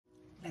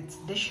Let's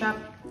dish up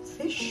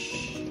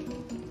fish.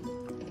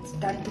 It's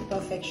done to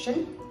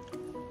perfection.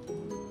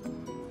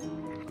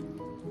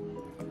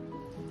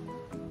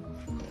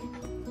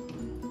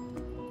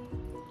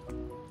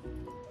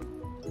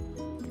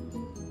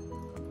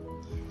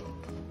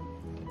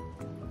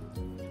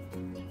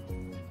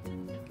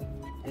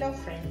 Hello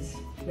friends,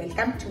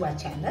 welcome to our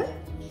channel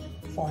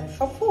Fall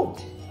for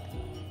Food.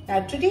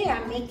 Now today I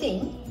am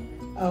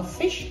making a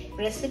fish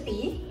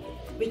recipe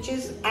which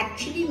is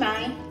actually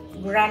my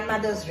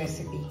grandmother's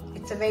recipe.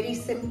 It's a very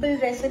simple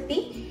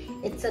recipe.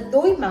 It's a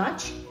doi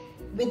mach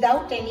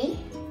without any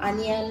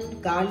onion,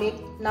 garlic,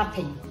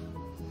 nothing.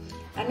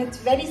 And it's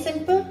very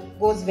simple,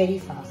 goes very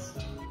fast.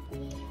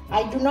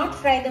 I do not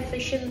fry the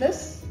fish in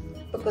this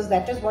because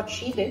that is what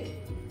she did.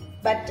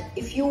 But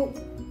if you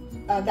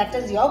that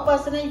is your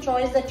personal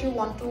choice that you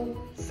want to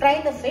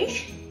fry the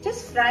fish,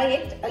 just fry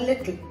it a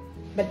little.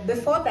 But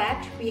before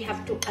that, we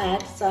have to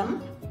add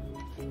some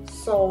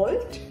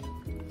salt.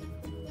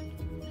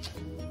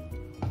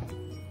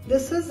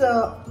 This is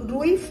a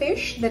rui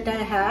fish that I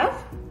have.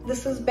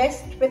 This is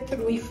best with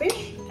rui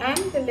fish and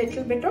a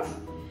little bit of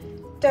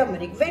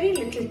turmeric, very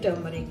little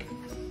turmeric.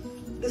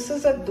 This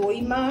is a doi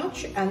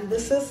mach and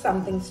this is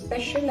something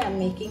special I'm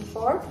making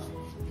for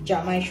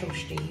Jamai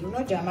Shoshti. You know,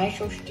 Jamai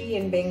Shoshti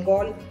in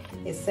Bengal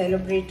is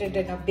celebrated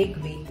in a big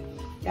way.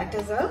 That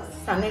is a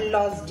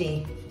son-in-law's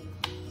day.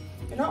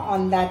 You know,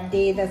 on that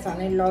day the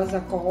son-in-laws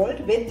are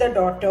called with the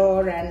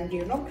daughter and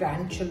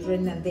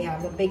grandchildren, and they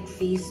have a big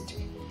feast.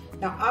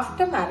 Now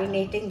after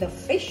marinating the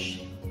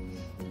fish,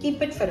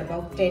 keep it for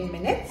about 10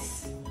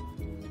 minutes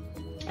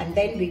and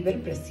then we will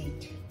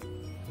proceed.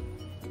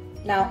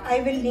 Now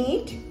I will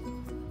need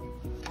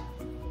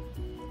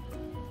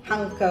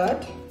hung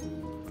curd,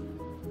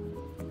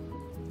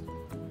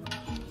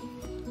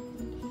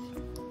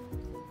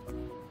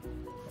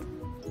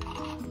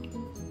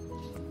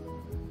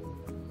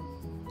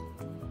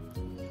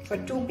 for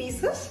 2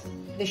 pieces,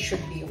 this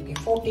should be okay.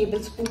 4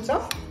 tablespoons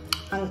of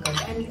hung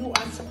curd, and you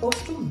are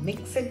supposed to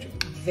mix it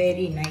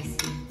very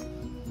nicely.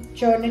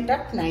 Churn it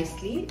up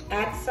nicely.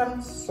 Add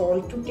some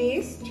salt to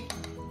taste,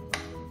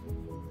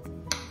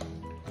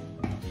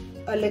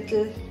 a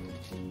little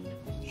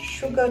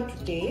sugar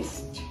to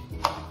taste.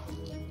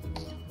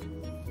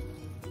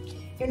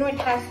 You know, it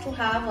has to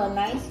have a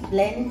nice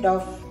blend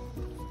of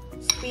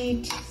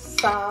sweet,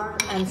 sour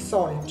and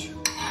salt.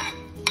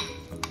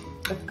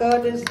 The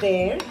curd is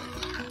there.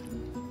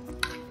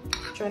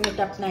 Turn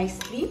it up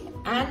nicely,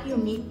 and you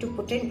need to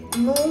put in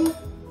no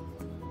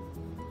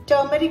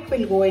turmeric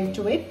will go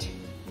into it,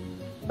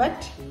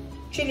 but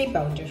chili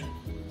powder,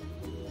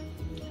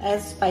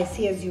 as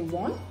spicy as you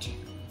want.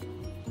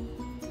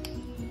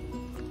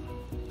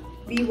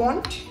 We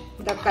want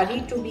the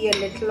curry to be a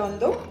little on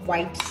the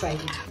white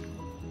side.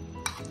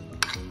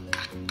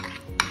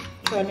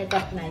 Turn it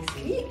up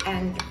nicely,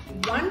 and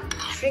one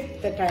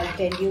trick that I'll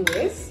tell you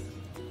is,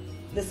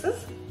 this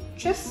is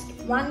just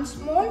 1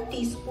 small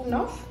teaspoon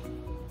of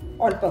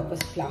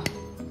all-purpose flour,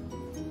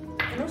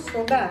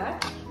 so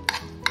that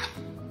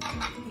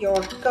your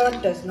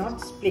curd does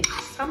not split.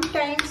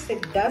 Sometimes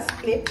it does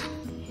split.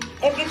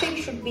 Everything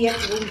should be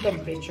at room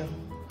temperature.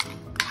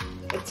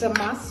 It's a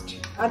must.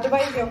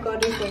 Otherwise your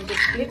curd is going to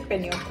split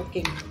when you're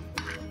cooking.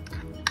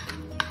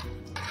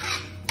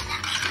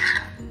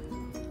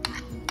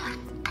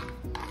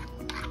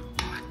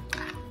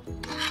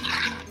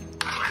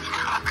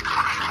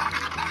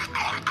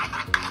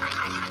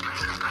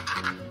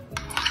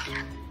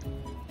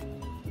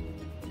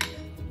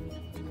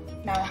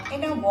 Now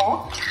in a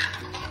wok,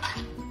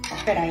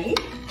 karai,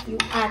 you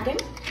add in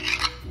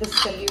the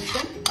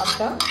solution of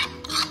the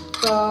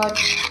curd,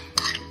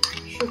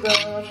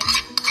 sugar,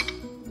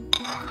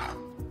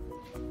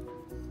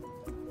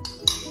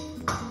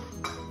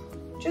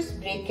 just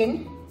break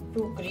in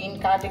 2 green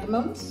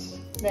cardamoms.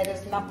 There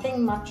is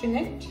nothing much in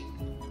it.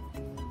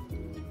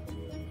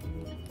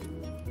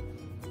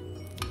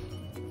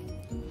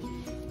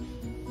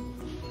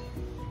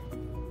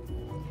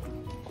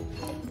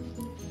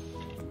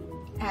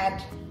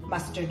 Add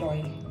mustard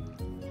oil.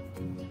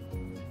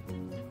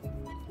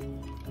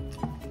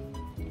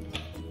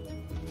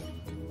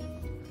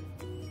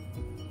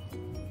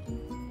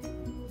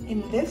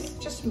 In this,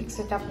 just mix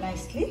it up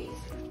nicely.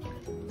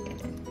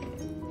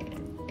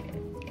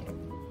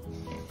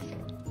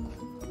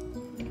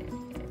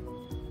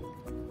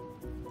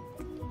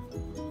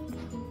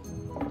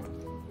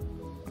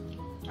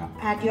 Now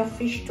add your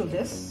fish to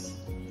this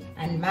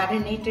and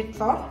marinate it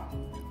for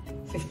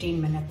 15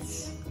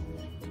 minutes.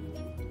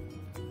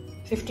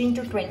 15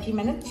 to 20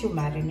 minutes you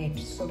marinate,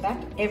 so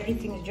that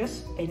everything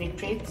just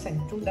penetrates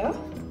into the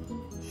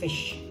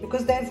fish,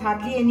 because there's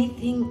hardly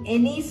anything,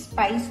 any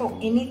spice or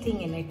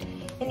anything in it,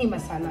 any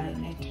masala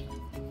in it.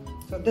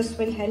 So this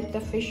will help the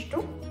fish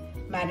to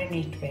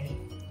marinate well.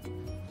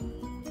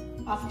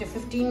 After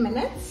 15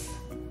 minutes,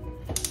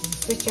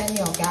 switch on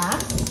your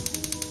gas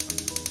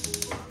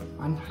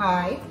on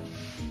high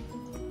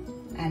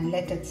and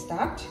let it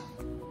start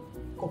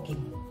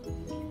cooking.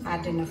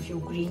 Add in a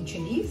few green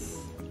chilies.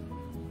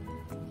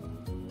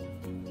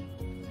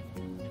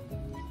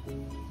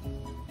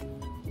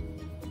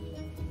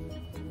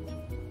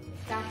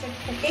 started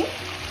cooking.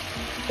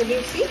 Can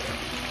you see?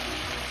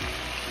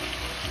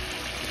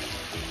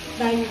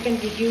 Now you can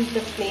reduce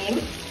the flame.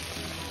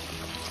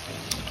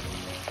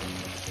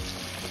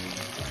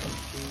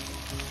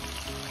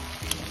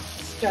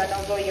 Turn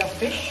over your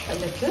fish a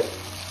little.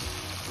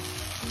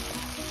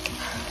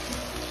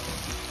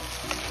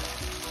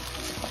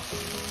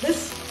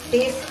 This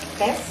tastes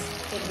best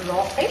in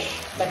raw fish,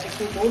 but if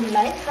you don't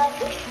like raw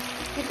fish,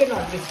 you can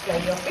always fry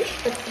your fish,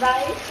 but fry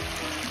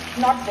it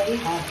not very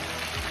hard.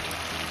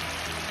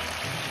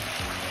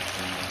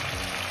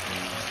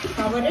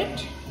 Cover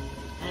it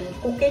and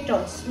cook it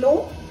on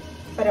slow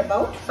for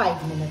about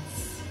 5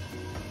 minutes.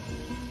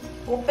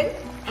 Open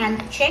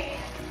and check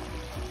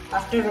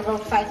after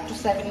about 5 to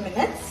 7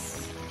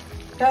 minutes.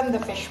 Turn the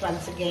fish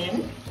once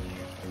again,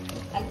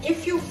 and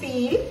if you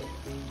feel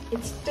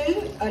it's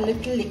still a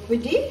little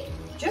liquidy,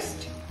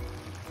 just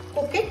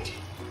cook it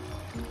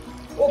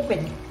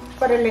open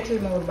for a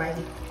little more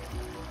while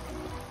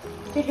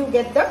till you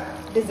get the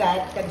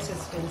desired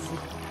consistency.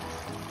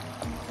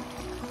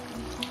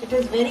 It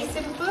is very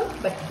simple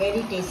but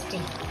very tasty.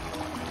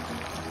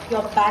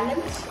 Your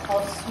balance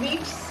of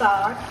sweet,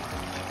 sour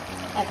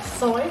and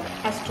salt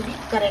has to be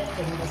correct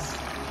in this.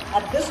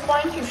 At this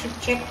point you should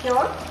check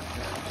your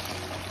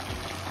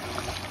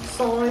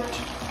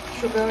salt,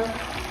 sugar.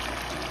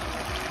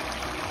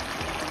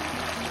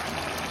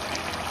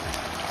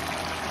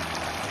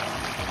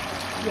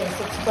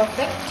 Yes, it's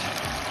perfect.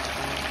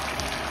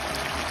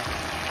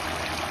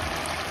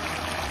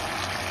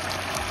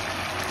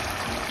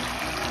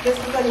 This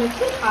is a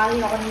little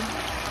high on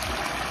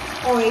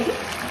oil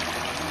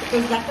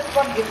because that is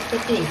what gives the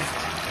taste.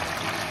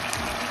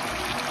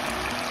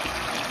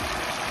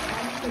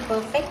 And the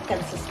perfect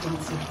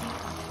consistency.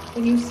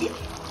 Can you see?